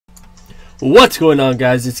What's going on,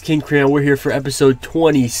 guys? It's King Kreon. We're here for episode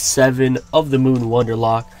 27 of the Moon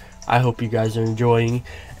Wonderlocke. I hope you guys are enjoying.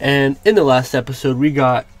 And in the last episode, we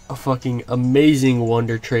got a fucking amazing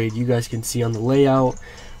wonder trade. You guys can see on the layout.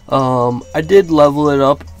 I did level it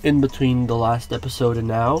up in between the last episode and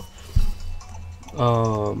now.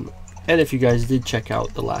 And if you guys did check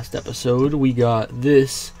out the last episode, we got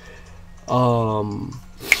this.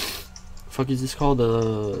 Fuck is this called?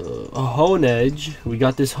 A hone edge. We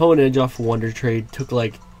got this hone edge off Wonder Trade. Took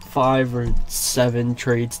like 5 or 7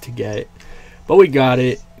 trades to get, but we got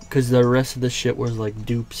it because the rest of the shit was like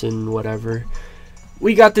dupes and whatever.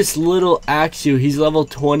 We got this little Axew. He's level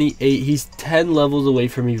 28. He's 10 levels away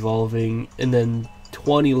from evolving, and then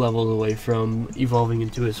 20 levels away from evolving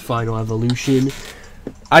into his final evolution.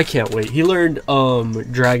 I can't wait. He learned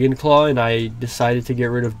Dragon Claw, and I decided to get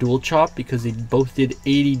rid of Dual Chop because they both did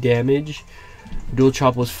 80 damage. Dual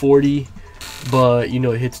Chop was 40, but you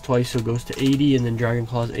know it hits twice, so it goes to 80, and then Dragon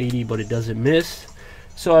Claw is 80, but it doesn't miss.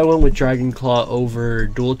 So I went with Dragon Claw over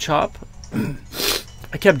Dual Chop.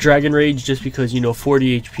 I kept Dragon Rage just because, you know,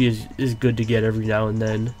 40 HP is good to get every now and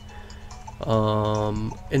then.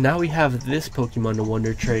 And now we have this Pokemon to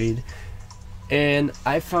Wonder Trade. And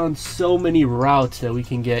I found so many routes that we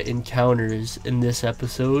can get encounters in this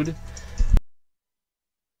episode.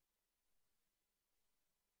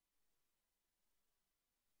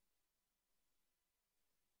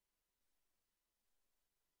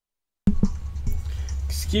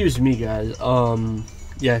 Excuse me, guys.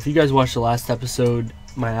 Yeah, if you guys watched the last episode,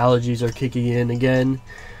 my allergies are kicking in again.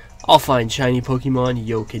 I'll find shiny Pokemon.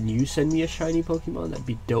 Yo, can you send me a shiny Pokemon? That'd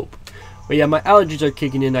be dope. But yeah, my allergies are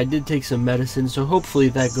kicking in. I did take some medicine, so hopefully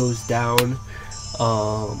that goes down.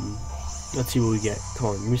 Let's see what we get. Come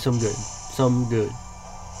on, give me some good. Some good.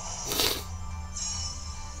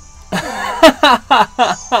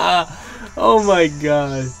 Oh my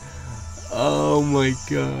god. Oh my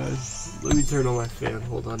god. Let me turn on my fan.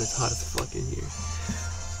 Hold on, it's hot as fuck in here.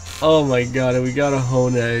 Oh my god, and we got a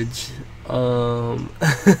hone edge.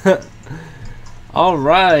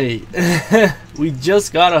 Alright. We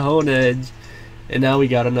just got a hone edge, and now we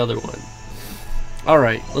got another one.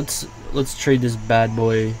 Alright, let's trade this bad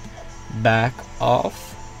boy back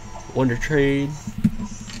off. Wonder Trade.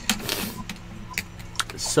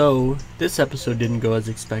 So this episode didn't go as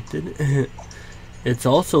expected. It's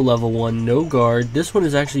also level 1, no guard. This one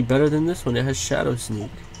is actually better than this one. It has Shadow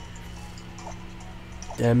Sneak.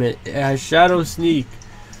 Damn it, it has Shadow Sneak.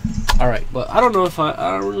 Alright, but I don't know if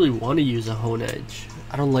I don't really want to use a hone edge.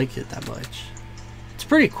 I don't like it that much. It's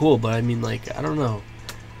pretty cool, but I mean, like, I don't know.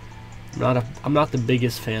 I'm not the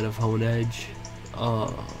biggest fan of hone edge.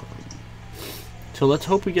 So let's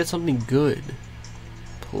hope we get something good.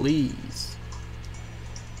 Please.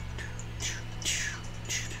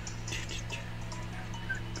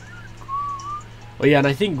 Oh yeah, and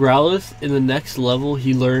I think Growlithe in the next level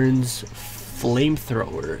he learns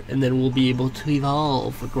Flamethrower, and then we'll be able to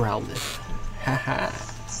evolve Growlithe. Haha.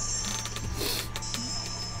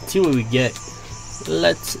 See what we get.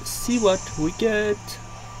 Let's see what we get.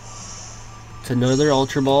 It's another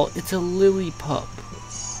Ultra Ball. It's a Lillipup.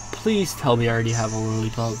 Please tell me I already have a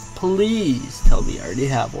Lillipup. Please tell me I already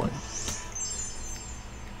have one.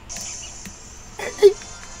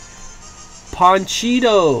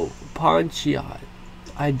 Ponchito. Ponchiot.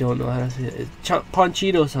 I don't know how to say it.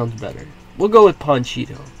 Ponchito sounds better. We'll go with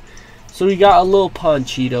Ponchito. So we got a little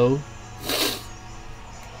Ponchito.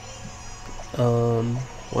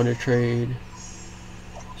 Wonder Trade.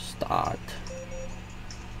 Start.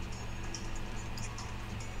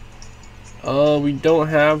 We don't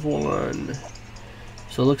have one.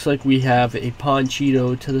 So it looks like we have a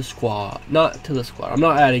Ponchito to the squad. Not to the squad. I'm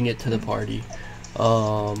not adding it to the party.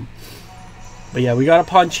 But yeah, we got a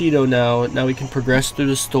Ponchito now. Now we can progress through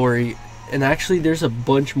the story. And actually, there's a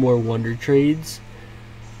bunch more Wonder Trades.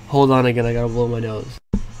 Hold on again, I gotta blow my nose.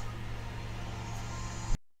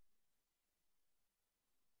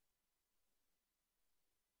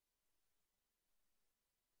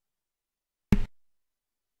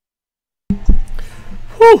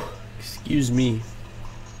 Whew! Excuse me.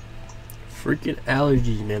 Freaking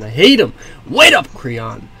allergies, man. I hate them. Wait up,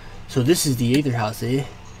 Kreon. So this is the Aether House, eh?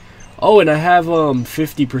 Oh, and I have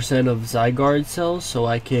 50% of Zygarde cells, so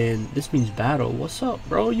I can. This means battle. What's up,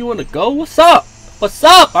 bro? You wanna go? What's up? What's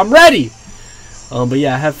up? I'm ready. But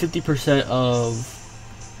yeah, I have 50% of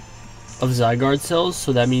Zygarde cells,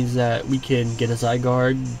 so that means that we can get a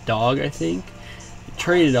Zygarde dog, I think.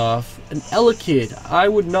 Trade it off. An Elekid. I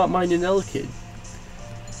would not mind an Elekid.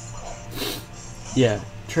 Yeah,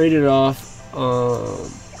 trade it off.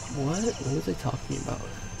 What was I talking about?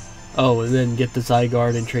 Oh, and then get the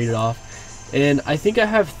Zygarde and trade it off. And I think I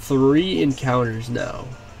have 3 encounters now.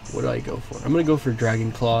 What do I go for? I'm gonna go for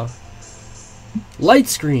Dragon Claw. Light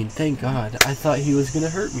Screen, thank God. I thought he was gonna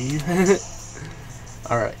hurt me.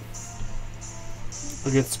 Alright.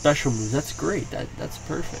 Look at special moves. That's great. That's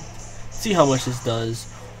perfect. See how much this does.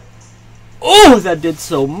 Oh, that did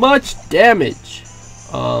so much damage.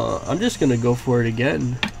 I'm just gonna go for it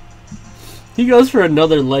again. He goes for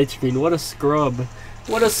another Light Screen. What a scrub.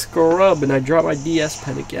 What a scrub. And I drop my DS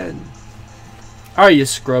pen again. Alright, you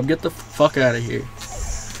scrub. Get the fuck out of here.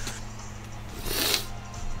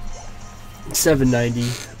 790.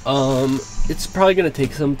 It's probably gonna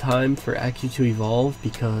take some time for MIMIKYU to evolve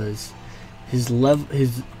because his level,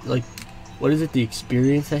 like, what is it? The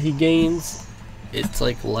experience that he gains, it's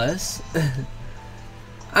like less.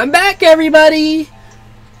 I'm back, everybody.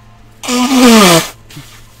 I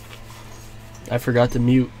forgot to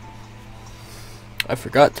mute.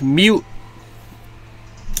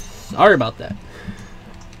 Sorry about that.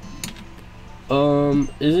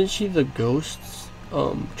 Isn't she the ghosts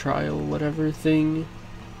trial whatever thing?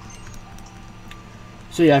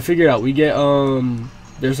 So yeah, I figured out we get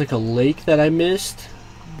there's like a lake that I missed.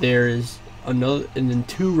 There's another, and then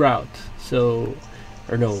 2 routes. So,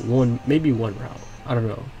 or no, maybe one route. I don't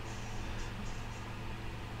know.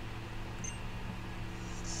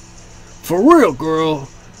 For real, girl.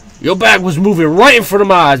 Your bag was moving right in front of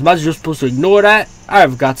my eyes. Am I just supposed to ignore that?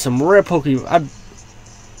 I've got some rare Pokemon.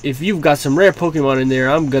 If you've got some rare Pokemon in there,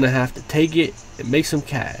 I'm gonna have to take it and make some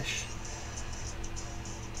cash.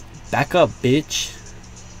 Back up, bitch.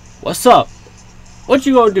 What's up? What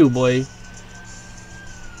you gonna do, boy?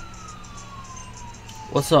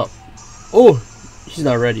 What's up? Oh, he's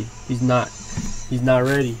not ready. He's not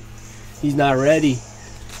ready. He's not ready.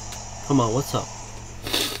 Come on, what's up?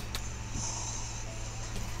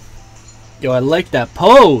 Yo, I like that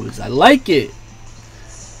pose. I like it.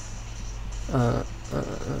 A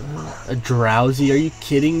drowsy? Are you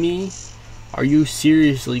kidding me? Are you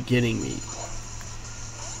seriously kidding me?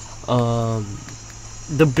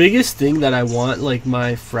 The biggest thing that I want, like,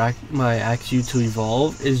 my MIMIKYU to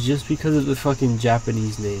evolve is just because of the fucking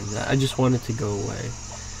Japanese name. I just want it to go away.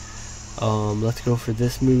 Let's go for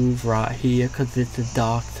this move right here because it's a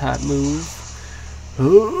dark type move.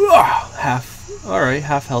 Alright,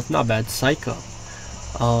 half health, not bad. Psycho.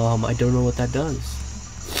 I don't know what that does.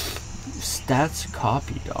 Stats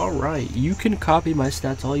copied. Alright, you can copy my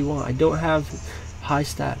stats all you want. I don't have high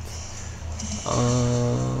stats.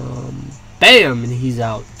 Bam! And he's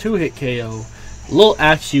out. 2-hit KO. Lil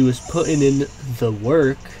MIMIKYU is putting in the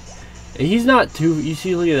work. And he's not too... You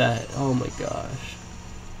see, look at that. Oh my gosh.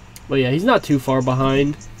 But yeah, he's not too far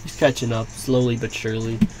behind. He's catching up. Slowly but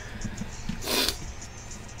surely.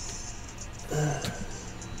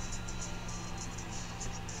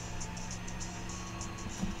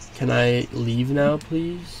 Can I leave now,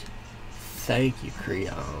 please? Thank you,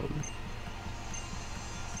 Kreon.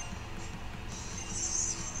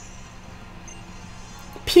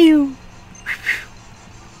 Pew!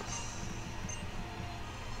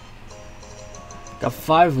 Got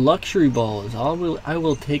 5 luxury balls. I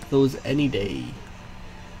will take those any day.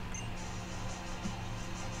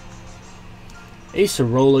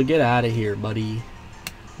 Acerola, get out of here, buddy.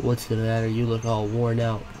 What's the matter? You look all worn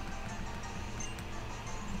out.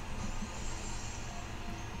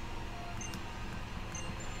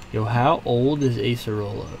 Yo, how old is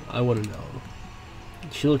Acerola? I want to know.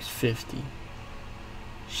 She looks 50.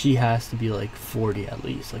 She has to be like 40 at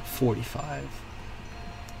least, like 45.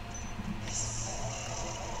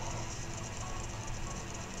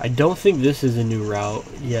 I don't think this is a new route.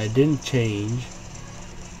 Yeah, it didn't change.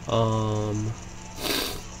 So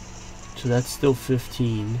that's still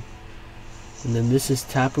 15. And then this is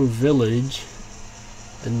Tapu Village.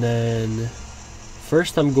 And then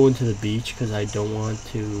first I'm going to the beach because I don't want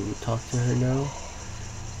to talk to her now.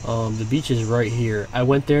 The beach is right here. I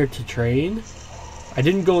went there to train. I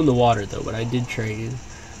didn't go in the water though, but I did train.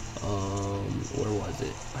 Where was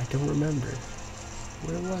it? I don't remember.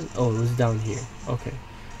 Where was it? Oh, it was down here. Okay.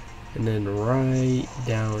 And then right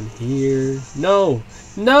down here. No!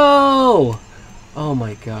 No! Oh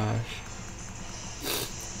my gosh.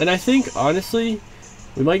 And I think, honestly,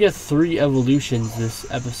 we might get 3 evolutions this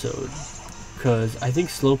episode. Because I think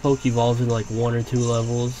Slowpoke evolves in like 1 or 2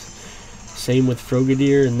 levels. Same with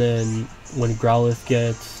Frogadier, and then when Growlithe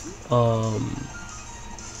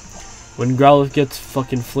gets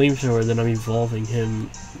fucking Flamethrower, then I'm evolving him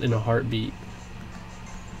in a heartbeat.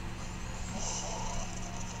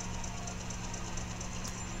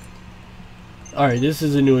 Alright, this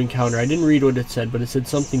is a new encounter. I didn't read what it said, but it said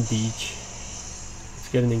something beach. Let's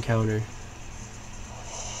get an encounter.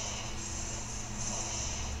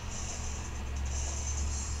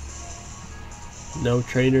 No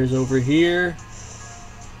trainers over here.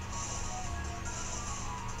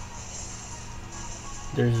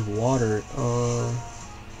 There's water.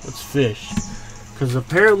 Let's fish. Because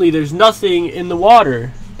apparently there's nothing in the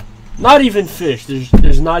water. Not even fish.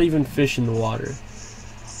 There's not even fish in the water.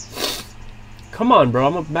 Come on, bro.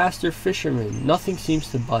 I'm a master fisherman. Nothing seems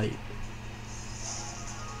to bite.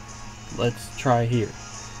 Let's try here.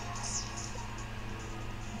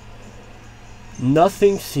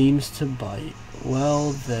 Nothing seems to bite.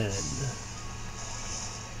 Well then.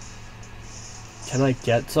 Can I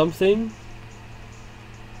get something?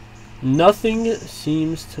 Nothing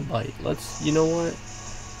seems to bite. Let's, you know what?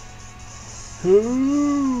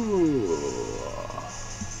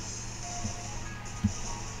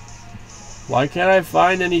 Why can't I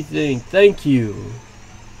find anything? Thank you.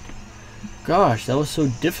 Gosh, that was so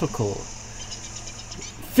difficult.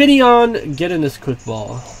 Finneon, get in this quick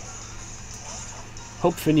ball.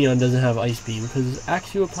 Hope Finneon doesn't have Ice Beam, because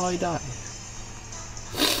Axie will probably die.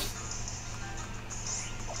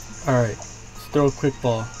 Alright, let's throw a quick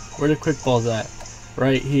ball. Where the quick balls at?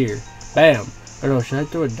 Right here. Bam! Or no, should I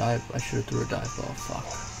throw a dive? I should have threw a dive ball. Fuck.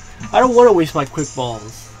 I don't want to waste my quick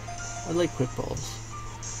balls. I like quick balls.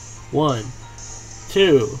 1,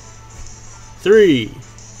 2, 3.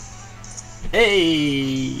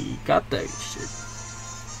 Hey! Got that shit.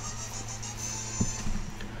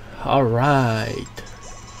 Alright.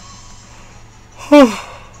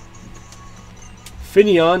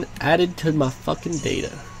 Finneon added to my fucking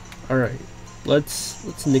data. Alright.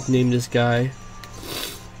 Let's nickname this guy.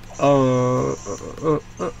 No.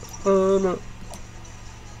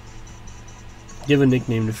 Give a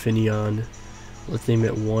nickname to Finneon. Let's name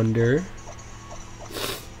it Wonder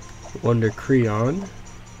Kreon.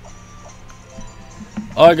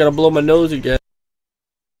 Oh, I gotta blow my nose again.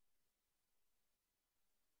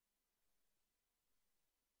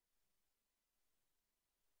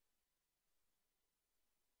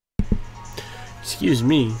 Excuse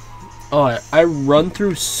me. Oh, I run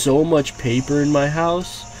through so much paper in my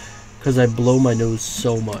house because I blow my nose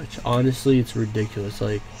so much. Honestly, it's ridiculous.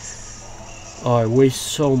 Like, oh, I waste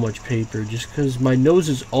so much paper just because my nose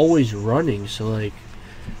is always running. So, like,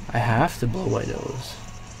 I have to blow my nose.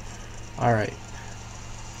 Alright.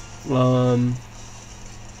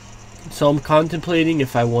 So I'm contemplating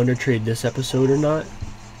if I Wonder Trade this episode or not.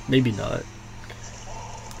 Maybe not.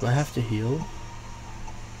 Do I have to heal?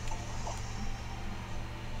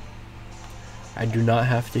 I do not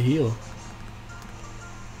have to heal.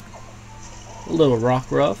 A little rock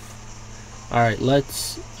ruff. Alright,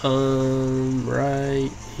 let's right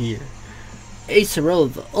here. Acerilla,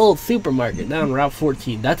 the old supermarket down Route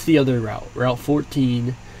 14. That's the other route. Route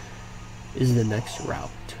 14 is the next route.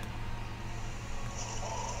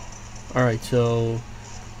 Alright, so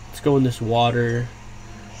let's go in this water.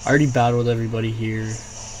 I already battled everybody here.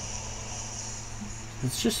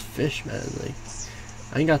 It's just fish, man. Like,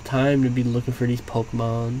 I ain't got time to be looking for these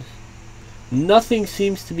Pokemon. Nothing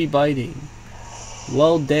seems to be biting.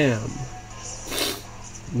 Well, damn.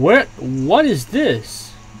 What is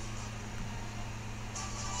this?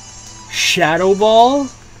 Shadow Ball?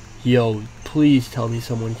 Yo, please tell me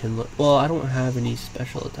someone can look. Well, I don't have any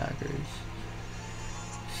special attackers.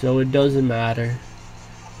 So it doesn't matter.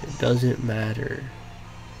 It doesn't matter.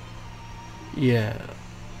 Yeah.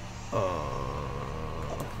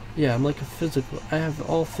 Yeah, I'm like a physical. I have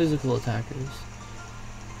all physical attackers.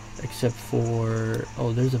 Except for...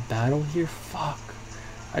 Oh, there's a battle here? Fuck.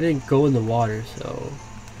 I didn't go in the water, so...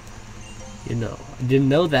 You know, I didn't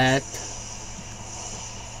know that.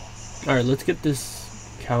 Alright, let's get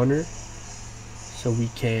this counter. So we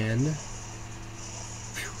can...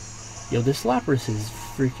 Yo, this Lapras is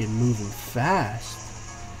freaking moving fast.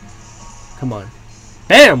 Come on.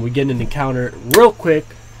 Bam! We get an encounter real quick.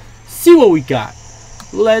 See what we got.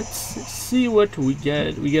 Let's see what we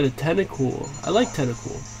get. We get a Tentacool. I like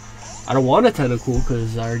Tentacool. I don't want a Tentacool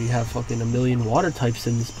because I already have fucking a million water types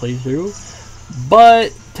in this playthrough.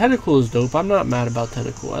 But Tentacool is dope. I'm not mad about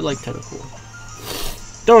Tentacool. I like Tentacool.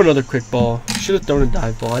 Throw another quick ball. Should have thrown a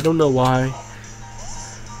dive ball. I don't know why.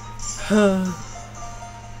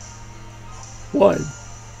 1,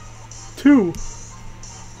 2,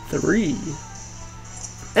 3.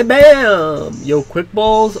 And bam! Yo, quick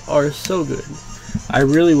balls are so good. I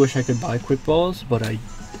really wish I could buy quick balls, but I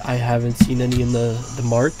haven't seen any in the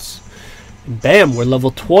marts. And bam, we're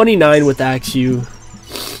level 29 with Axew.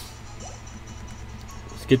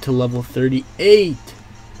 Let's get to level 38.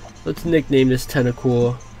 Let's nickname this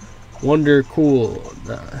Tentacool Wonder Cool.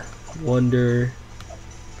 Nah, Wonder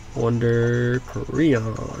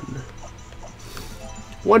Kreon.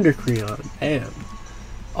 Wonder Kreon. Bam.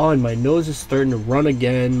 Oh, and my nose is starting to run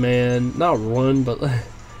again, man. Not run, but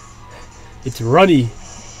it's runny.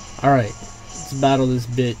 Alright, let's battle this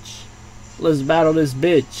bitch. Let's battle this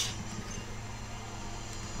bitch.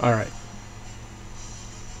 Alright.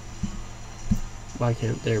 Why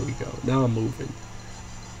can't... There we go. Now I'm moving.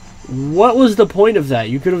 What was the point of that?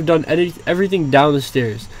 You could have done everything down the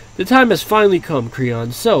stairs. The time has finally come,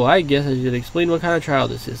 Kreon. So, I guess I should explain what kind of trial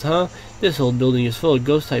this is, huh? This old building is full of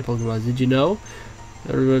ghost-type Pokemon. Did you know?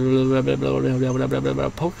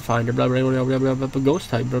 Poke finder, ghost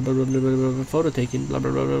type, photo taking,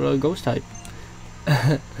 ghost type.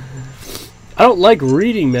 I don't like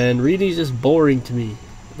reading, man. Reading is just boring to me.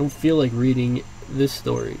 I don't feel like reading this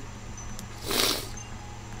story.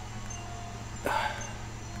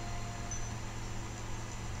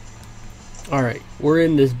 Alright, we're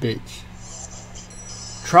in this bitch.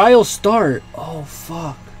 Trial start. Oh,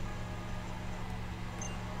 fuck.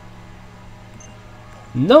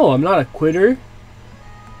 No, I'm not a quitter.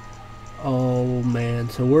 Oh, man.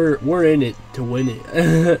 So we're in it to win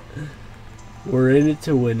it. We're in it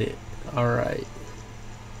to win it. Alright.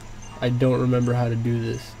 I don't remember how to do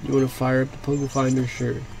this. You want to fire up the Poke Finder?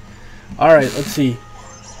 Sure. Alright, let's see.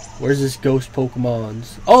 Where's this ghost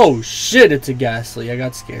Pokemon's? Oh, shit, it's a Ghastly. I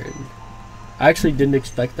got scared. I actually didn't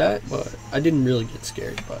expect that, but I didn't really get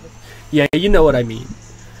scared. But yeah, you know what I mean.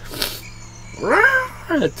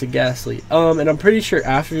 That's a Ghastly. And I'm pretty sure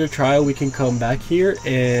after the trial we can come back here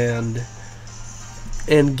and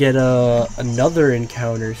get another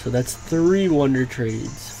encounter. So that's 3 Wonder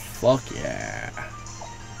Trades. Fuck yeah.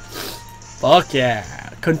 Fuck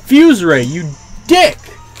yeah. Confuse Ray, you dick!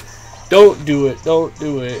 Don't do it. Don't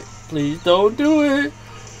do it. Please don't do it.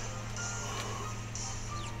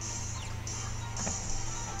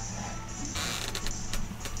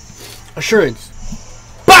 Assurance.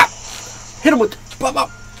 Bop! Hit him with... Bop, bop.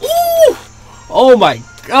 Ooh! Oh my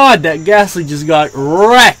god, that Ghastly just got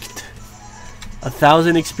wrecked.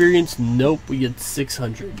 1,000 experience? Nope, we get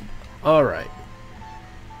 600. Alright.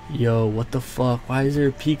 Yo, what the fuck? Why is there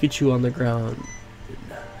a Pikachu on the ground?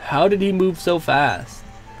 How did he move so fast?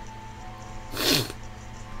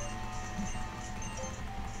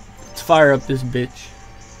 Let's fire up this bitch.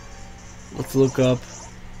 Let's look up.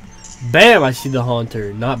 Bam! I see the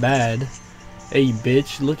Haunter. Not bad. Hey,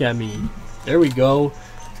 bitch. Look at me. There we go.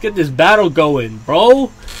 Let's get this battle going, bro.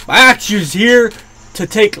 MIMIKYU's here to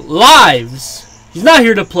take lives. He's not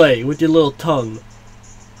here to play with your little tongue.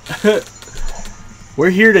 We're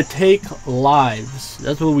here to take lives.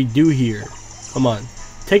 That's what we do here. Come on.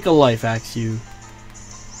 Take a life, MIMIKYU.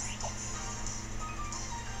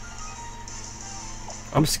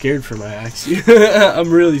 I'm scared for MIMIKYU.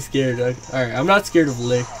 I'm really scared. Alright, I'm not scared of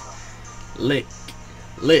Lick. Lick.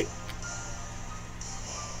 Lick.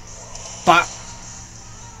 Bop.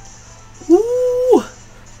 Woo!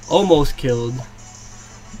 Almost killed.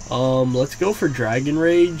 Let's go for Dragon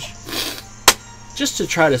Rage. Just to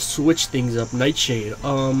try to switch things up. Nightshade.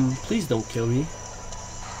 Please don't kill me.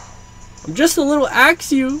 I'm just a little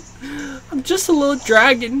MIMIKYU. I'm just a little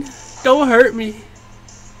dragon. Don't hurt me.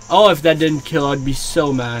 Oh, if that didn't kill, I'd be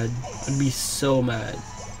so mad. I'd be so mad.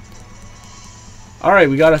 Alright,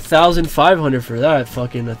 we got 1,500 for that.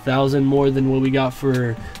 Fucking 1,000 more than what we got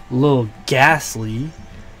for little Ghastly.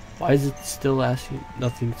 Why is it still asking?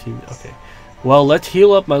 Nothing seems... Okay. Well, let's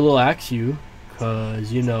heal up my little MIMIKYU.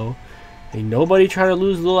 Because, you know, ain't nobody trying to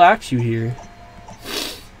lose little MIMIKYU here.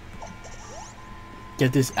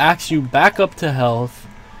 Get this MIMIKYU back up to health.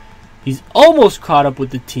 He's almost caught up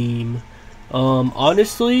with the team.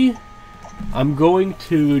 Honestly, I'm going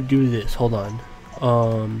to do this. Hold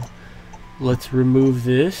on. Let's remove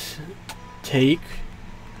this. Take.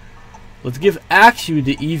 Let's give MIMIKYU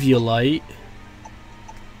the Eviolite.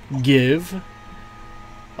 Give.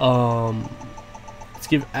 Let's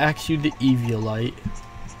give MIMIKYU the Eviolite.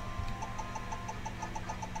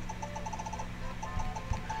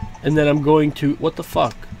 And then I'm going to... What the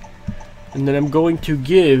fuck? And then I'm going to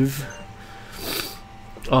give...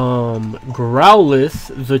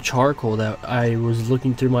 Growlithe the charcoal that I was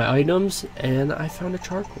looking through my items and I found a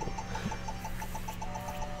charcoal.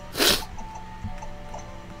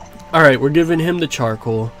 Alright, we're giving him the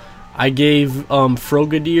charcoal. I gave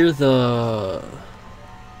Frogadier the...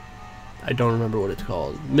 I don't remember what it's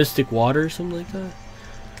called. Mystic Water or something like that.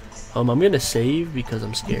 I'm gonna save because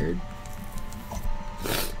I'm scared.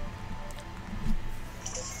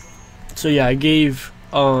 So yeah, I gave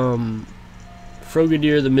Frogadier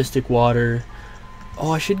the Mystic Water.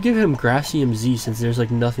 Oh, I should give him Gracium Z since there's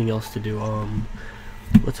like nothing else to do.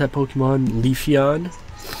 What's that Pokemon? Leafeon.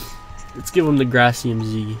 Let's give him the Gracium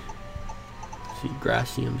Z. Let's see,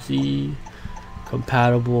 Gracium Z.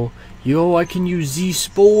 Compatible. Yo, I can use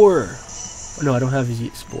Z-Spore. No, I don't have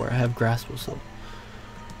Z-Spore. I have Grass Whistle.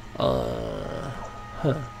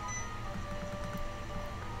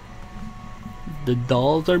 The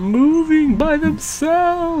dolls are moving by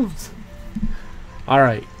themselves.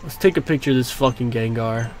 Alright, let's take a picture of this fucking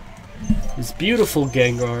Gengar. This beautiful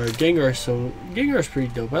Gengar. Gengar's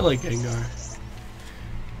pretty dope. I like Gengar.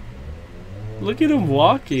 Look at him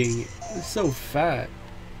walking. He's so fat.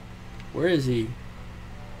 Where is he?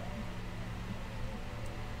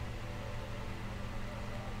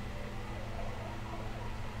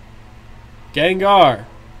 Gengar!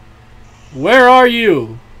 Where are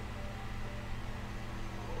you?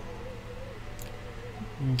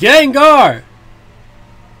 Gengar!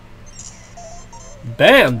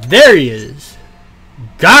 Bam! There he is!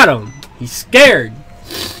 Got him! He's scared!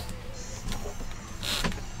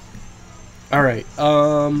 Alright,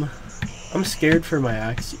 I'm scared for my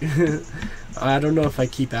Axew. I don't know if I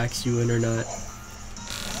keep Axew in or not.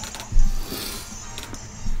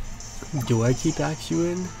 Do I keep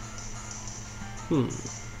Axew in?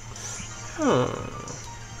 Huh.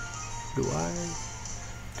 Do I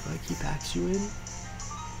keep Axew in?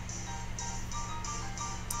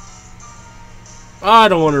 I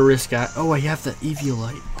don't want to risk that. Oh, I have the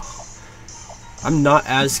Eviolite. I'm not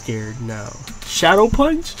as scared now. Shadow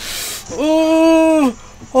Punch? Oh,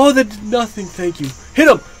 that did nothing. Thank you. Hit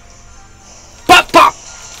him. Pop, pop.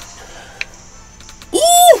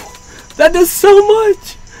 Ooh, that does so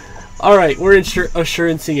much. All right, we're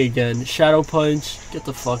assurancing again. Shadow Punch. Get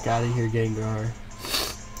the fuck out of here, Gengar.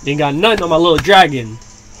 You ain't got nothing on my little dragon.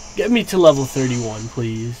 Get me to level 31,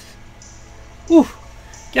 please. Woo.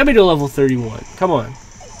 Get me to level 31. Come on.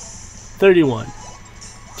 31.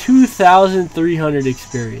 2,300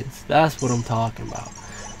 experience. That's what I'm talking about.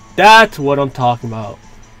 That's what I'm talking about.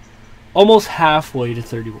 Almost halfway to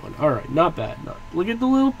 31. Alright, not bad. Look at the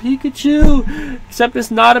little Pikachu. Except it's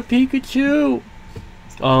not a Pikachu.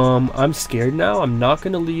 I'm scared now. I'm not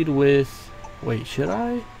going to lead with... Wait, should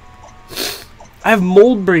I? I have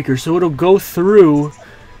Mold Breaker, so it'll go through.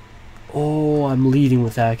 Oh, I'm leading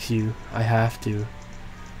with Axew. I have to.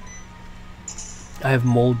 I have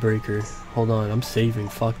Mold Breaker. Hold on, I'm saving.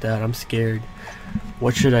 Fuck that. I'm scared.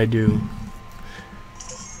 What should I do?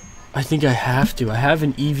 I think I have to. I have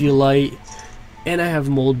an Eviolite and I have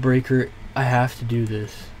Mold Breaker. I have to do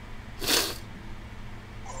this.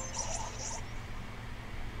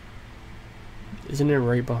 Isn't it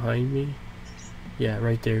right behind me? Yeah,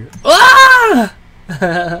 right there. Ah!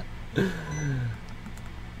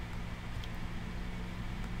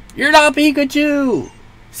 You're not Pikachu!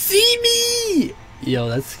 See me! Yo,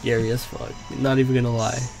 that's scary as fuck. Not even gonna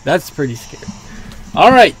lie. That's pretty scary.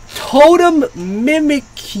 Alright, Totem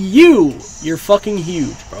MIMIKYU. You're fucking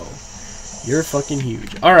huge, bro. You're fucking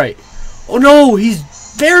huge. Alright. Oh no, he's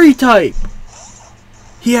Fairy type!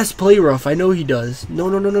 He has Play Rough. I know he does. No.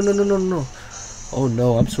 Oh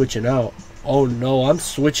no, I'm switching out. Oh no, I'm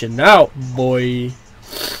switching out, boy.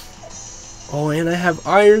 Oh, and I have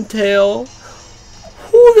Iron Tail.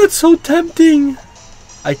 Oh, that's so tempting.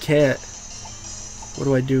 I can't. What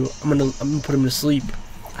do I do? I'm gonna put him to sleep.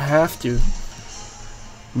 I have to.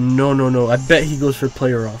 No. I bet he goes for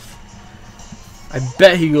Play Rough. I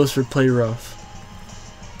bet he goes for Play Rough.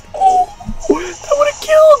 Oh, that would have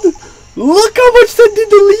killed. Look how much that did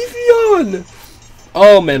to Leafeon.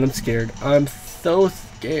 Oh man, I'm scared. I'm so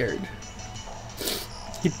scared.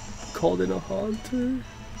 He called in a Haunter.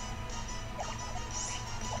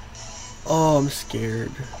 Oh, I'm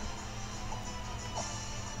scared.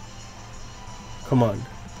 Come on.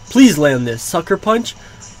 Please land this. Sucker Punch.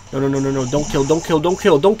 No.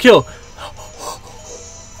 Don't kill.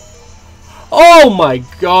 Oh my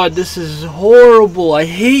god, this is horrible. I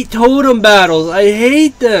hate totem battles. I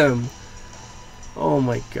hate them. Oh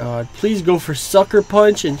my god. Please go for Sucker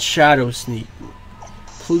Punch and Shadow Sneak.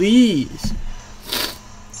 Please.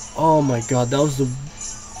 Oh my god, that was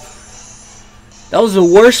the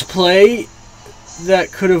worst play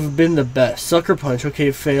that could have been the best. Sucker Punch. Okay,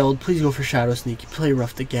 it failed. Please go for Shadow Sneak. You play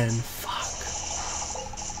roughed again. Fuck.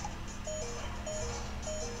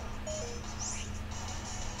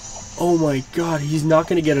 Oh my god, he's not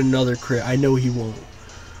going to get another crit. I know he won't.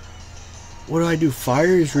 What do I do? Fire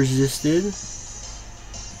is resisted.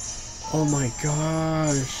 Oh my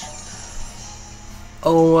gosh.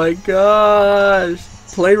 Oh my gosh.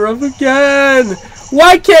 Play rough again.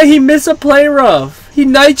 Why can't he miss a play rough? He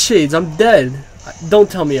Nightshades. I'm dead. Don't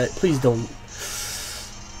tell me. Please don't.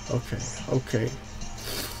 Okay.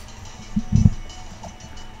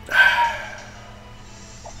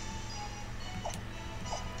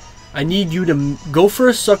 I need you to go for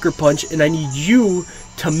a Sucker Punch, and I need you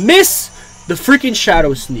to miss The freaking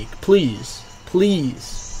Shadow Sneak, please.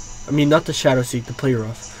 Please. I mean, not the Shadow Sneak, the Play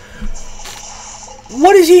Rough.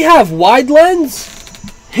 What does he have? Wide lens?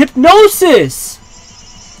 Hypnosis!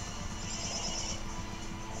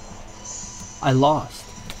 I lost.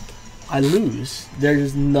 I lose.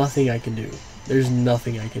 There's nothing I can do. There's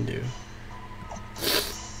nothing I can do.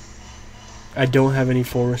 I don't have any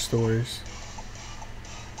full restores.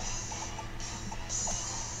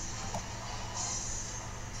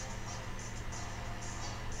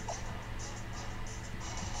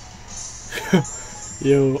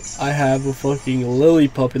 Yo, I have a fucking lily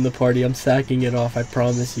pup in the party. I'm sacking it off, I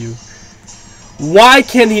promise you. Why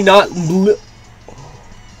can he not...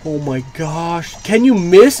 Oh my gosh. Can you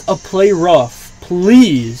miss a Play Rough?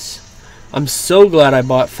 Please. I'm so glad I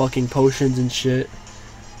bought fucking potions and shit.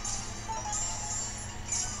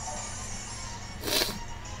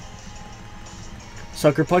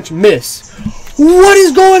 Sucker Punch, miss. What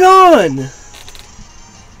is going on?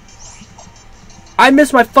 I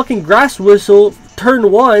missed my fucking Grass Whistle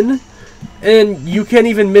turn 1, and you can't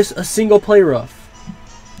even miss a single Play Rough.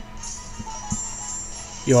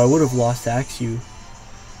 Yo, I would have lost Axew.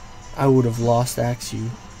 I would have lost Axew.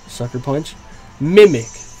 Sucker Punch. Mimic.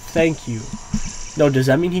 Thank you. No, does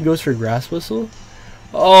that mean he goes for Grass Whistle?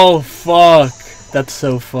 Oh, fuck. That's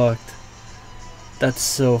so fucked. That's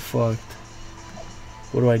so fucked.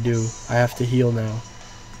 What do? I have to heal now.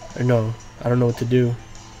 Or no, I don't know what to do.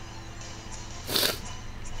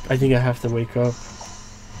 I think I have to wake up.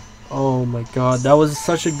 Oh my god, that was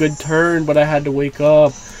such a good turn, but I had to wake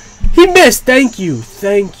up. He missed! Thank you!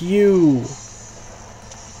 Thank you!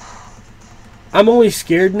 I'm only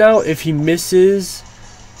scared now if he misses...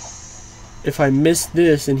 If I miss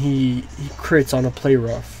this and he crits on a Play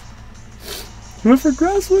Rough. He went for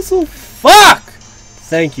Grass Whistle? Fuck!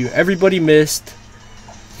 Thank you. Everybody missed.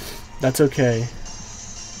 That's okay.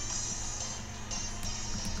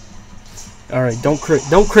 Alright, don't crit.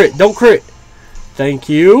 Don't crit. Don't crit. Thank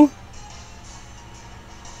you.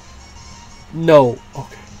 No.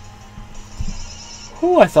 Okay.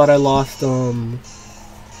 Oh, I thought I lost,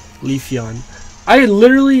 Leafeon. I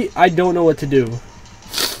don't know what to do.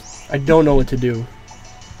 I don't know what to do.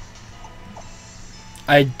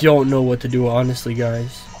 I don't know what to do, honestly,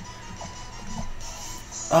 guys.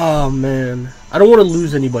 Oh, man. I don't want to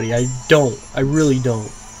lose anybody. I don't. I really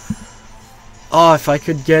don't. Oh, if I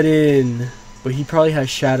could get in. But he probably has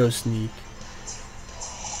Shadow Sneak.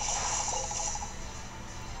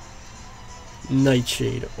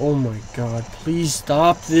 Nightshade. Oh my god. Please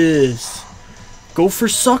stop this. Go for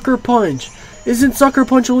Sucker Punch. Isn't Sucker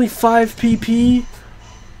Punch only 5 PP?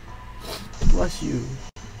 Bless you.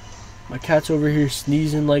 My cat's over here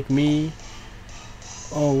sneezing like me.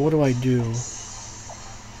 Oh, what do I do?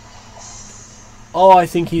 Oh, I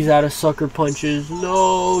think he's out of Sucker Punches.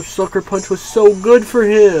 No, Sucker Punch was so good for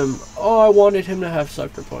him. Oh, I wanted him to have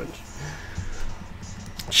Sucker Punch.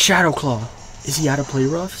 Shadow Claw. Is he out of Play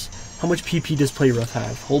Roughs? How much PP does Play Rough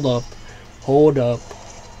have? Hold up. Hold up.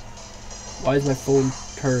 Why is my phone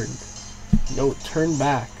turned? No, turn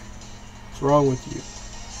back. What's wrong with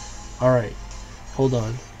you? Alright. Hold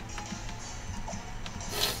on.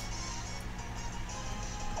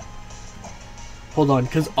 Hold on,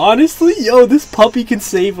 because honestly, yo, this puppy can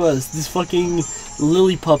save us. This fucking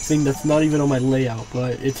lily pup thing that's not even on my layout,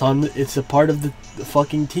 but it's a part of the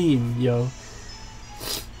fucking team, yo.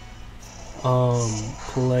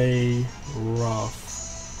 Play rough.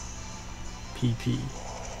 PP.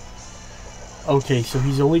 Okay, so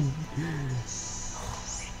he's only...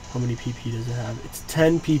 How many PP does it have? It's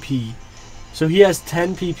 10 PP. So he has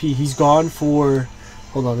 10 PP. He's gone for...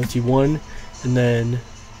 Hold on, let's see. 1, and then...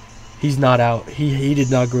 He's not out. He did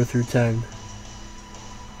not go through 10.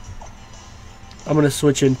 I'm going to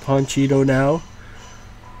switch in Ponchito now.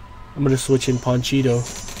 I'm going to switch in Ponchito.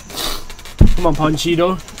 Come on,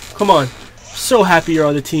 Ponchito. Come on. So happy you're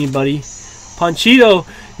on the team, buddy. Ponchito.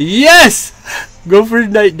 Yes! Go for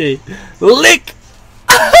Night Day. Lick!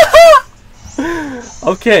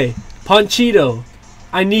 Okay. Ponchito.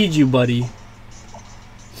 I need you, buddy.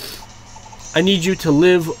 I need you to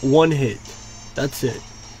live 1 hit. That's it.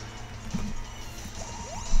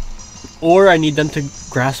 Or I need them to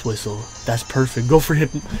Grass Whistle. That's perfect. Go for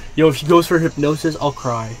Yo, if he goes for Hypnosis, I'll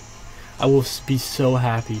cry. I will be so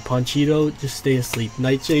happy. Ponchito, just stay asleep.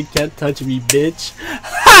 Nightshade can't touch me, bitch.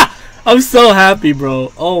 Ha! I'm so happy,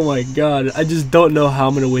 bro. Oh my god. I just don't know how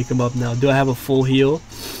I'm gonna wake him up now. Do I have a full heal?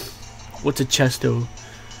 What's a Chesto?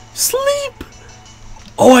 Sleep!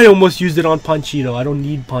 Oh, I almost used it on Ponchito. I don't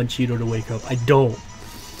need Ponchito to wake up. I don't.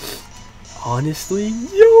 Honestly,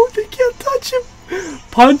 yo, they can't touch him.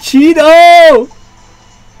 Ponchito!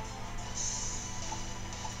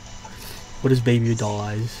 What is Baby Doll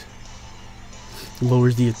Eyes?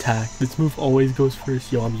 Lowers the attack. This move always goes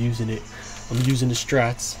first. Yo, I'm using it. I'm using the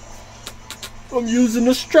strats. I'm using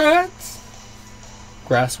the strats.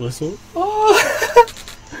 Grass whistle. Oh.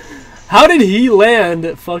 How did he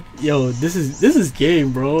land? Fuck. Yo, this is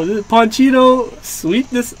game, bro. Ponchito, sweep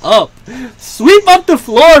this up. Sweep up the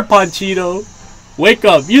floor, Ponchito. Wake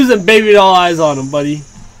up. Using Baby Doll Eyes on him, buddy.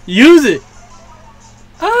 Use it.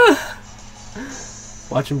 Ah.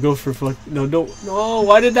 Watch him go for fuck. No, don't. No,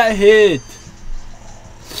 why did that hit?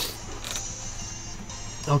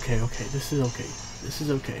 Okay, okay. This is okay. This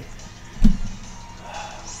is okay.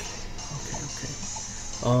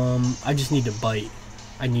 Okay. I just need to bite.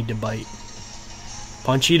 I need to bite.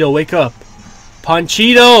 Ponchito, wake up.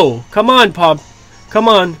 Ponchito! Come on, Come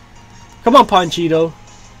on. Come on, Ponchito.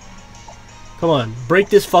 Come on. Break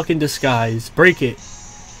this fucking disguise. Break it.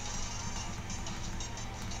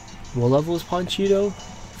 What level is Ponchito?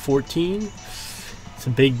 14? It's a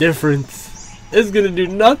big difference. It's gonna do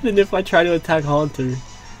nothing if I try to attack Haunter.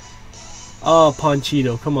 Oh,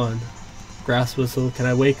 Ponchito, come on. Grass whistle. Can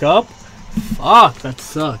I wake up? Fuck, that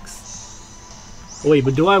sucks. Wait,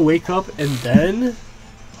 but do I wake up and then...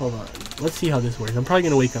 Hold on. Let's see how this works. I'm probably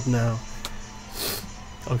gonna wake up now.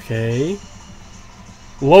 Okay.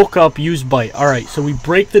 Woke up, use bite. Alright, so we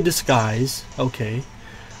break the disguise. Okay.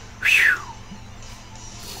 Whew.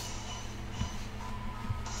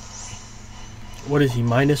 What is he?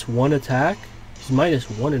 -1 attack? He's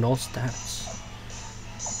 -1 in all stats.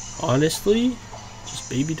 Honestly, just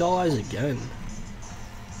Baby Doll Eyes again.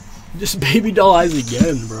 Just Baby Doll Eyes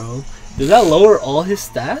again, bro. Does that lower all his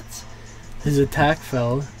stats? His attack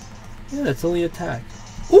fell. Yeah, that's only attack.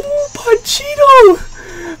 Ooh, Ponchito!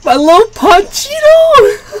 My little Ponchito!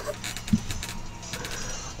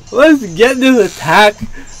 Let's get this attack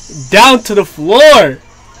down to the floor!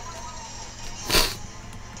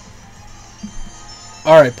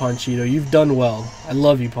 Alright, Ponchito, you've done well. I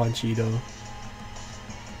love you, Ponchito.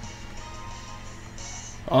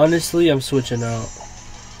 Honestly, I'm switching out.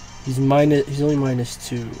 He's only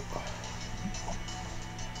 -2.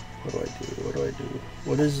 What do I do? What do I do?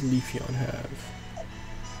 What does Leafeon have?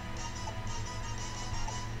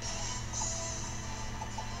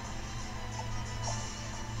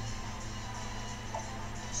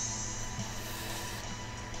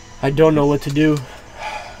 I don't know what to do.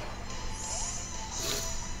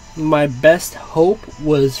 My best hope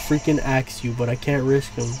was freaking Axew, but I can't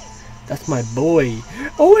risk him. That's my boy.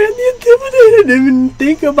 Oh, and the Intimidator! I didn't even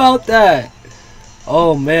think about that.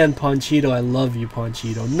 Oh man, Ponchito, I love you,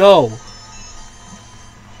 Ponchito. No!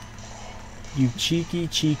 You cheeky,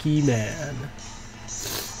 cheeky man.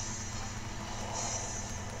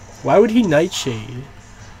 Why would he Nightshade?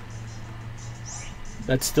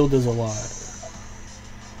 That still does a lot.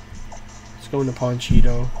 Let's go into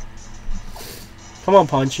Ponchito. Come on,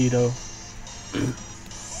 Ponchito.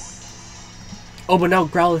 Oh, but now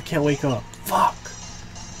Growlithe can't wake up. Fuck!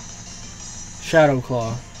 Shadow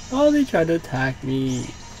Claw. Oh, they tried to attack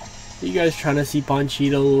me. Are you guys trying to see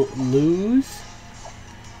Ponchito lose?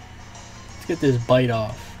 Let's get this bite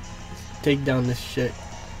off. Let's take down this shit.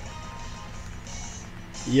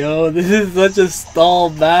 Yo, this is such a stall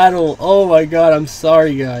battle. Oh my god, I'm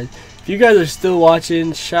sorry guys. If you guys are still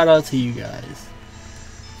watching, shout out to you guys.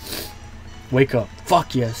 Wake up.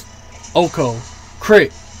 Fuck yes. Oko.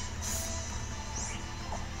 Crit.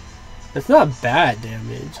 That's not bad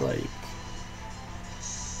damage, like...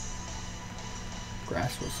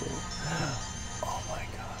 Grass whistle. Oh my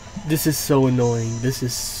god. This is so annoying. This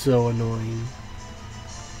is so annoying.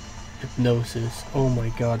 Hypnosis. Oh my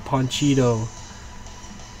god. Ponchito.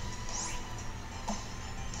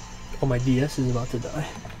 Oh, my DS is about to die.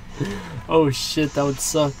 Oh shit, that would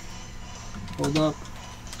suck. Hold up.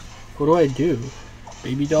 What do I do?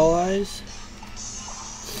 Baby Doll Eyes?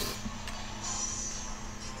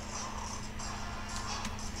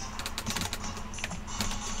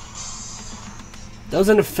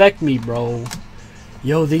 Doesn't affect me, bro.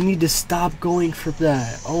 Yo, they need to stop going for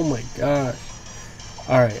that. Oh my gosh.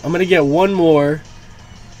 Alright, I'm gonna get one more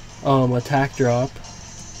attack drop.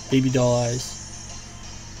 Baby Doll Eyes.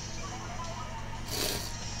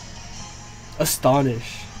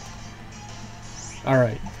 Astonish.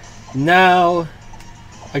 Alright. Now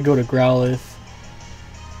I go to Growlithe.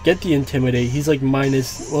 Get the Intimidate. He's like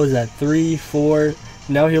minus, what was that, 3, 4.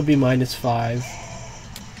 Now he'll be -5.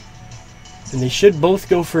 And they should both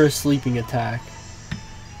go for a sleeping attack.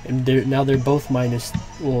 And now they're both minus,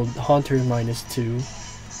 well, Haunter's -2.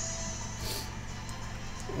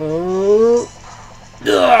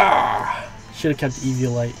 Should have kept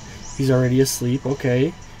Eviolite. He's already asleep.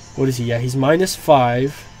 Okay. What is he? Yeah, he's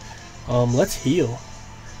 -5. Let's heal.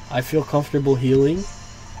 I feel comfortable healing.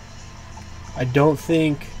 I don't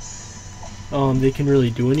think they can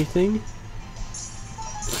really do anything.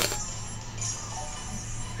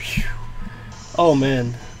 Whew. Oh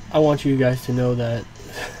man, I want you guys to know that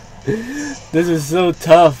this is so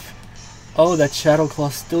tough. Oh, that Shadow Claw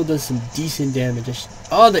still does some decent damage.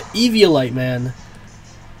 Oh, the Eviolite, man.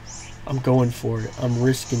 I'm going for it. I'm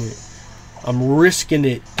risking it. I'm risking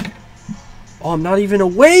it. Oh, I'm not even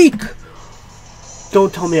awake!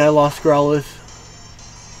 Don't tell me I lost Growlithe.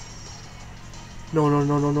 No, no,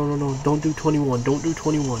 no, no, no, no, no. Don't do 21. Don't do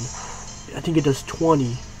 21. I think it does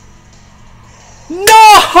 20.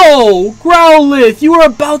 No! Growlithe, you were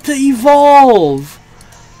about to evolve!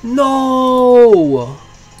 No!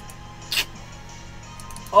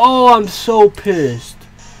 Oh, I'm so pissed.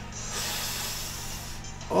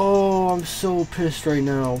 Oh, I'm so pissed right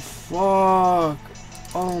now. Fuck.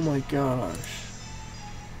 Oh my gosh.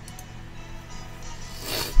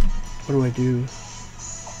 What do I do?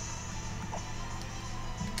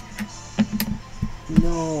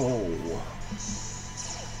 No.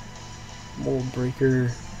 Mold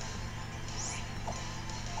Breaker.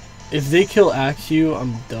 If they kill Axew,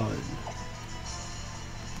 I'm done.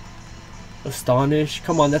 Astonish.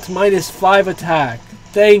 Come on, that's -5 attack.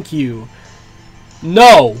 Thank you.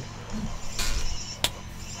 No!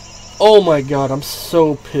 Oh my god, I'm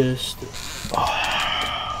so pissed.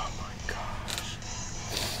 Oh my gosh.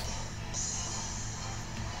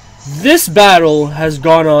 This battle has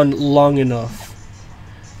gone on long enough.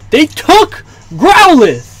 They took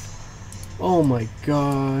Growlithe! Oh my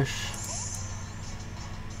gosh.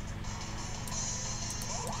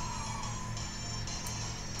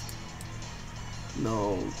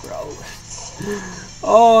 No, Growlithe.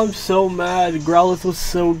 Oh, I'm so mad. Growlithe was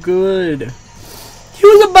so good. He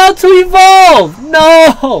was about to evolve!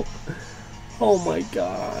 No! Oh my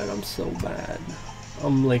god, I'm so mad.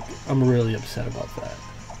 I'm really upset about that.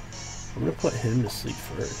 I'm gonna put him to sleep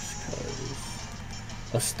first,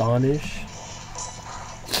 because Astonish.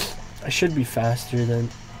 I should be faster than.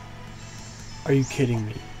 Are you kidding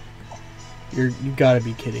me? You gotta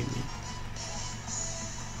be kidding me.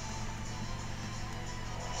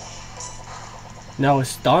 Now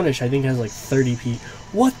Astonish, I think, has like 30 P.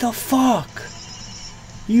 What the fuck?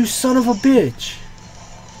 You son of a bitch.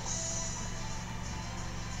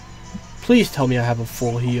 Please tell me I have a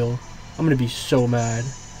full heal. I'm gonna be so mad.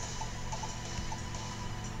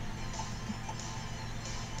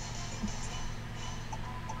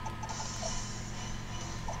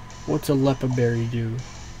 What's a Lepa Berry do?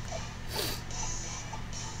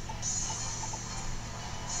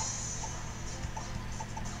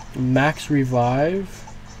 Max revive.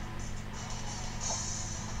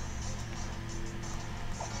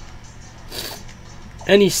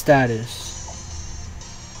 Any status.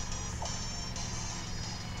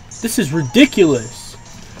 This is ridiculous.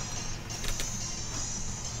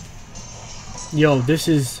 Yo, this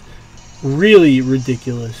is really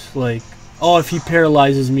ridiculous. Like, oh, if he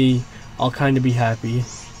paralyzes me, I'll kind of be happy.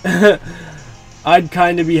 I'd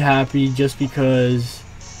kind of be happy just because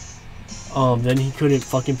then he couldn't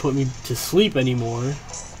fucking put me to sleep anymore.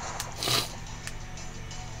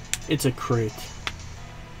 It's a crit.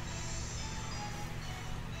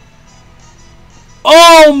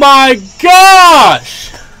 Oh my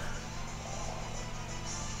gosh!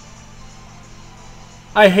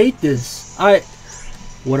 I hate this.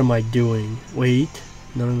 What am I doing? Wait.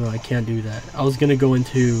 No, no, no, I can't do that. I was gonna go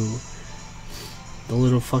into the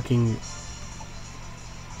little fucking...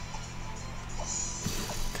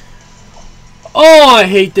 Oh, I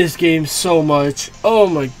hate this game so much. Oh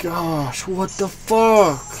my gosh, what the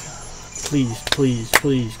fuck? Please, please,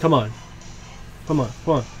 please. Come on. Come on,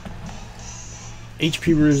 come on.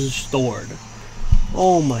 HP restored.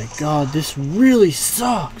 Oh my god, this really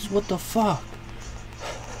sucks. What the fuck?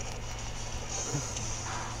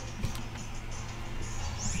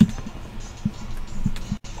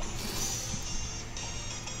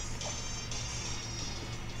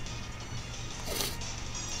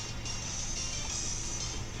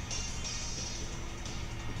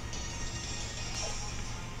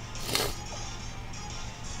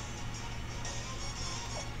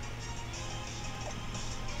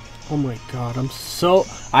 Oh my god,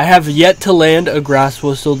 I have yet to land a grass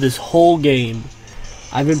whistle this whole game.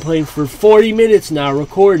 I've been playing for 40 minutes now,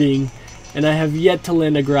 recording, and I have yet to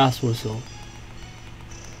land a grass whistle.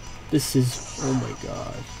 This is, oh my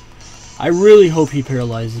god. I really hope he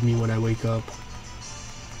paralyzes me when I wake up.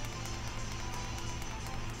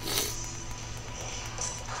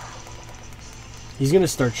 He's gonna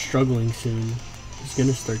start struggling soon. He's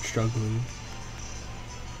gonna start struggling.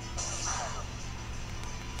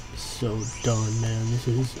 so done, man. This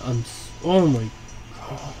is oh my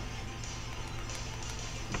god.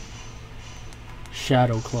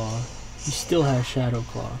 Shadow Claw. He still has Shadow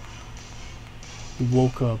Claw. He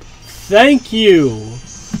woke up. Thank you!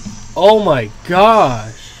 Oh my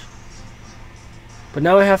gosh. But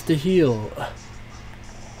now I have to heal.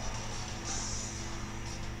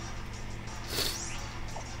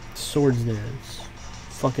 Swords Dance.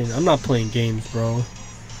 Fucking, I'm not playing games, bro.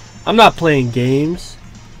 I'm not playing games.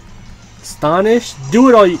 Astonish? Do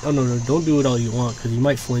it all you... Oh, no, don't do it all you want, because you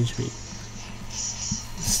might flinch me.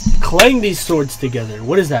 Clang these swords together.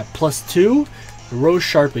 What is that? +2? Rose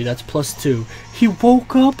Sharply, that's +2. He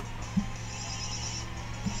woke up?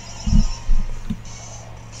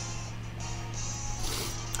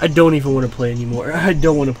 I don't even want to play anymore. I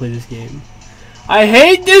don't want to play this game. I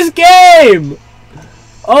hate this game!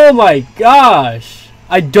 Oh my gosh.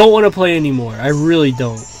 I don't want to play anymore. I really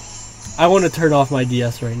don't. I want to turn off my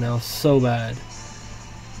DS right now so bad.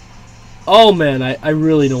 Oh man, I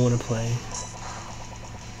really don't want to play.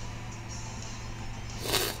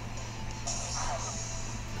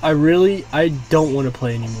 I don't want to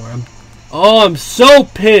play anymore. I'm so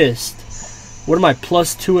pissed. What am I,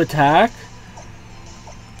 +2 attack?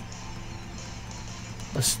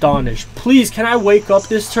 Astonish. Please, can I wake up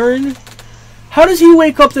this turn? How does he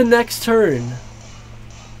wake up the next turn?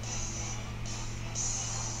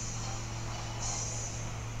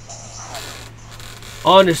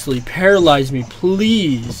 Honestly, paralyze me,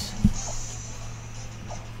 please.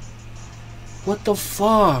 What the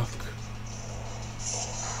fuck?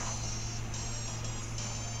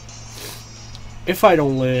 If I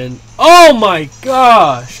don't land... Oh my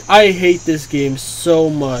gosh! I hate this game so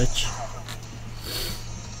much.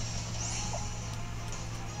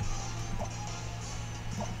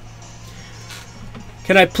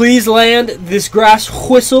 Can I please land this grass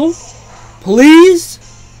whistle? Please?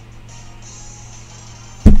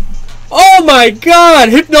 Oh my god!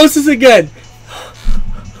 Hypnosis again!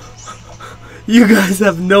 You guys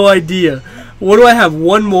have no idea. What do I have?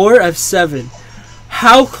 One more? I have 7.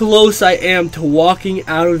 How close I am to walking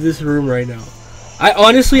out of this room right now. I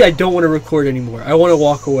don't want to record anymore. I want to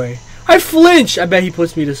walk away. I flinch! I bet he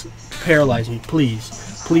puts me to paralyze me.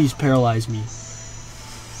 Please. Please paralyze me.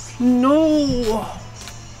 No!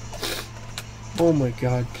 Oh my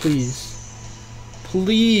god, please.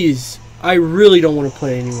 Please. I really don't want to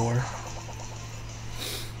play anymore.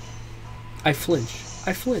 I flinch.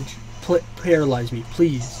 I flinch. Paralyze me,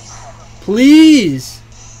 please. Please!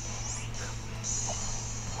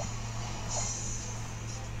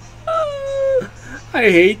 I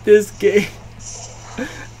hate this game. I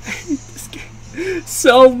hate this game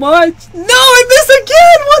so much. No, I miss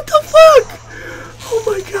again! What the fuck? Oh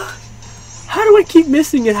my god. How do I keep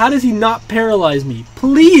missing it? How does he not paralyze me?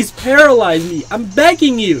 Please paralyze me. I'm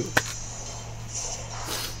begging you.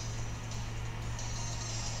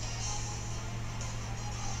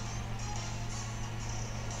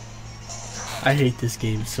 I hate this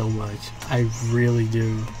game so much. I really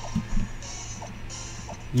do.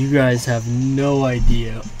 You guys have no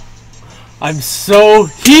idea. I'm so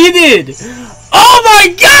heated! Oh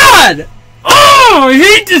my god! Oh, I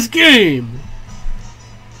hate this game!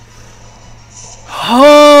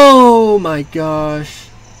 Oh my gosh.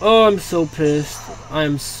 Oh, I'm so pissed.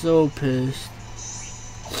 I'm so pissed.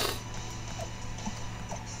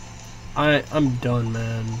 I'm done,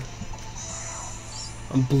 man.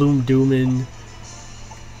 I'm bloom dooming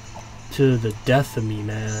to the death of me,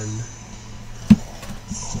 man.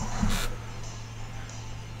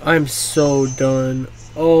 I'm so done.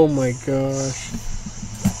 Oh my gosh.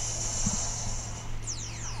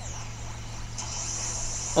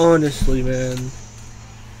 Honestly, man.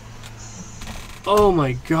 Oh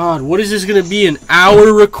my god. What is this gonna be? An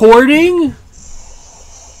hour recording?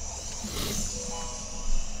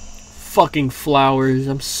 Fucking flowers.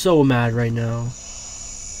 I'm so mad right now.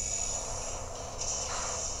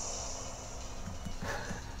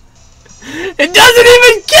 It doesn't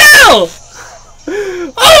even kill!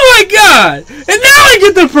 Oh my god! And now I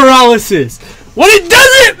get the paralysis! When it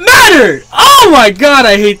doesn't matter! Oh my god,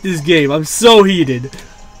 I hate this game. I'm so heated.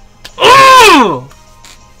 Oh!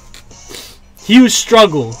 Huge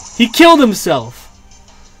struggle. He killed himself.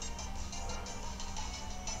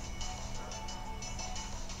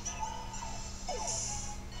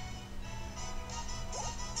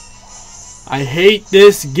 I hate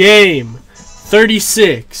this game.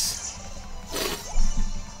 36.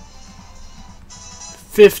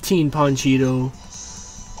 15 Ponchito.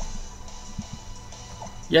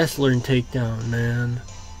 Yes, learn takedown, man.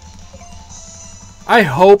 I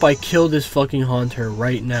hope I kill this fucking Haunter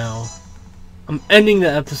right now. I'm ending the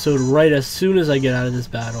episode right as soon as I get out of this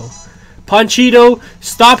battle. Ponchito,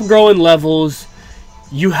 stop growing levels.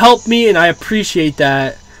 You helped me and I appreciate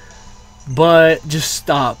that. But just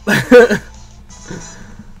stop.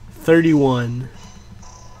 31.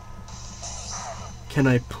 Can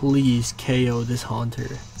I please KO this Haunter?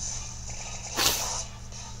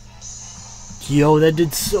 Yo, that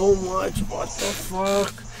did so much. What the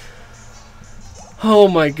fuck? Oh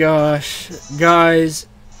my gosh. Guys.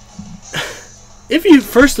 If you,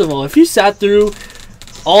 first of all, if you sat through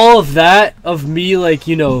all of that of me, like,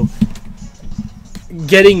 you know,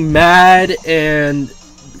 getting mad and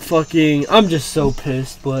fucking, I'm just so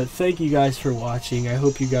pissed. But thank you guys for watching. I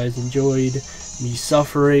hope you guys enjoyed me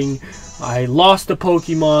suffering. I lost a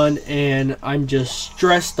Pokemon and I'm just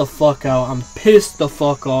stressed the fuck out. I'm pissed the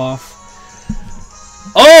fuck off.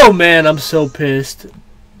 Oh man, I'm so pissed.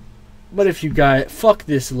 But if you guys, fuck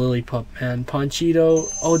this Lillipup, man. Ponchito.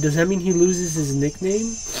 Oh, does that mean he loses his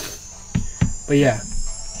nickname? But yeah.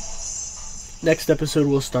 Next episode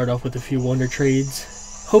we'll start off with a few Wonder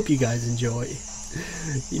Trades. Hope you guys enjoy.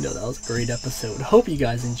 You know, that was a great episode. Hope you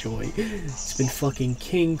guys enjoy. It's been fucking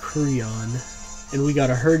King Kreon. And we got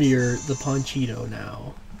a Herdier the Ponchito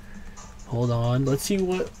now. Hold on. Let's see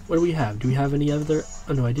what do we have? Do we have any other?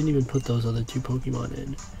 Oh no, I didn't even put those other 2 Pokemon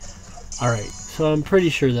in. Alright, so I'm pretty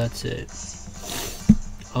sure that's it.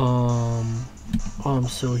 Oh, I'm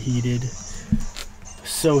so heated.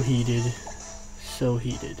 So heated. So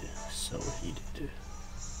heated. So heated.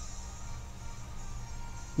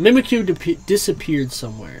 MIMIKYU disappeared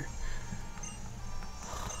somewhere.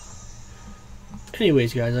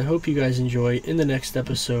 Anyways, guys, I hope you guys enjoy. In the next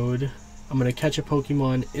episode, I'm going to catch a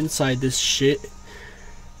Pokemon inside this shit.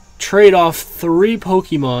 Trade off 3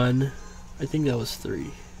 Pokemon. I think that was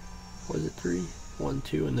 3. Was it 3? 1,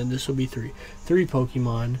 2, and then this will be 3. 3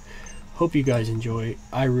 Pokemon. Hope you guys enjoy.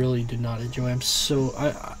 I really did not enjoy.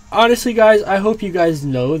 Honestly, guys, I hope you guys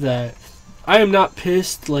know that I am not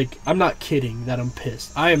pissed. Like, I'm not kidding that I'm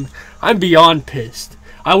pissed. I'm beyond pissed.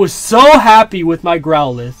 I was so happy with my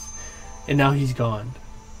Growlithe, and now he's gone.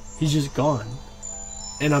 He's just gone.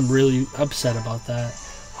 And I'm really upset about that.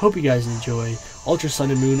 Hope you guys enjoy. Ultra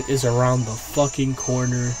Sun and Moon is around the fucking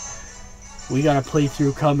corner. We got a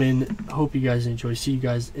playthrough coming. Hope you guys enjoy. See you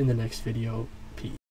guys in the next video.